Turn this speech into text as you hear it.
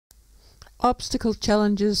Obstacle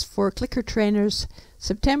challenges for clicker trainers,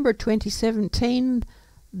 September 2017,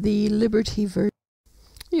 the Liberty version.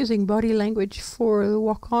 Using body language for the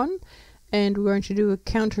walk on, and we're going to do a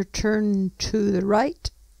counter turn to the right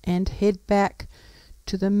and head back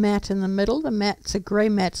to the mat in the middle. The mat's a grey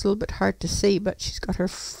mat, it's a little bit hard to see, but she's got her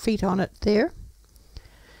feet on it there.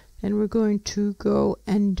 And we're going to go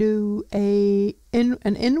and do an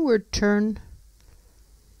inward turn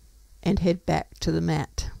and head back to the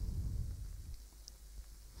mat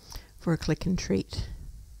for a click and treat.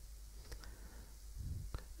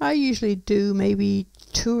 I usually do maybe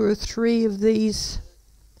 2 or 3 of these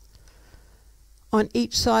on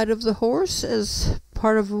each side of the horse as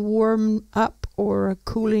part of a warm up or a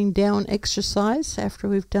cooling down exercise after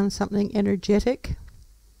we've done something energetic.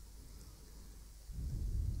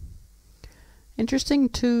 Interesting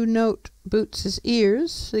to note Boots'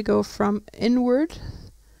 ears. They go from inward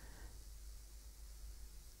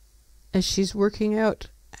as she's working out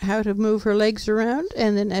how to move her legs around,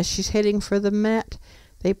 and then as she's heading for the mat,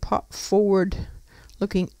 they pop forward,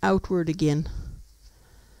 looking outward again.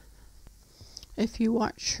 If you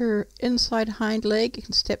watch her inside hind leg,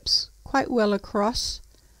 it steps quite well across,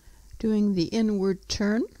 doing the inward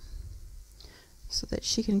turn, so that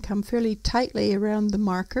she can come fairly tightly around the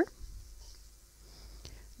marker.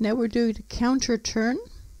 Now we're doing a counter turn,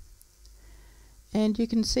 and you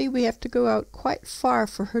can see we have to go out quite far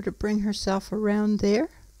for her to bring herself around there.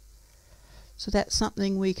 So that's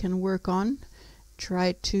something we can work on.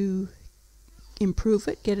 Try to improve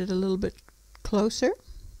it, get it a little bit closer.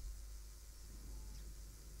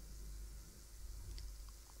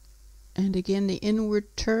 And again, the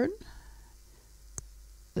inward turn,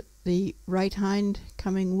 the right hind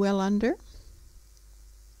coming well under.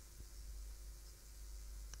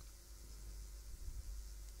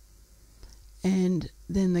 And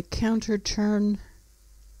then the counter turn,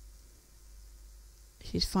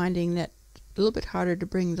 she's finding that a little bit harder to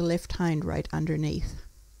bring the left hind right underneath.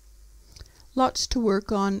 Lots to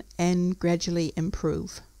work on and gradually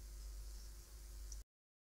improve.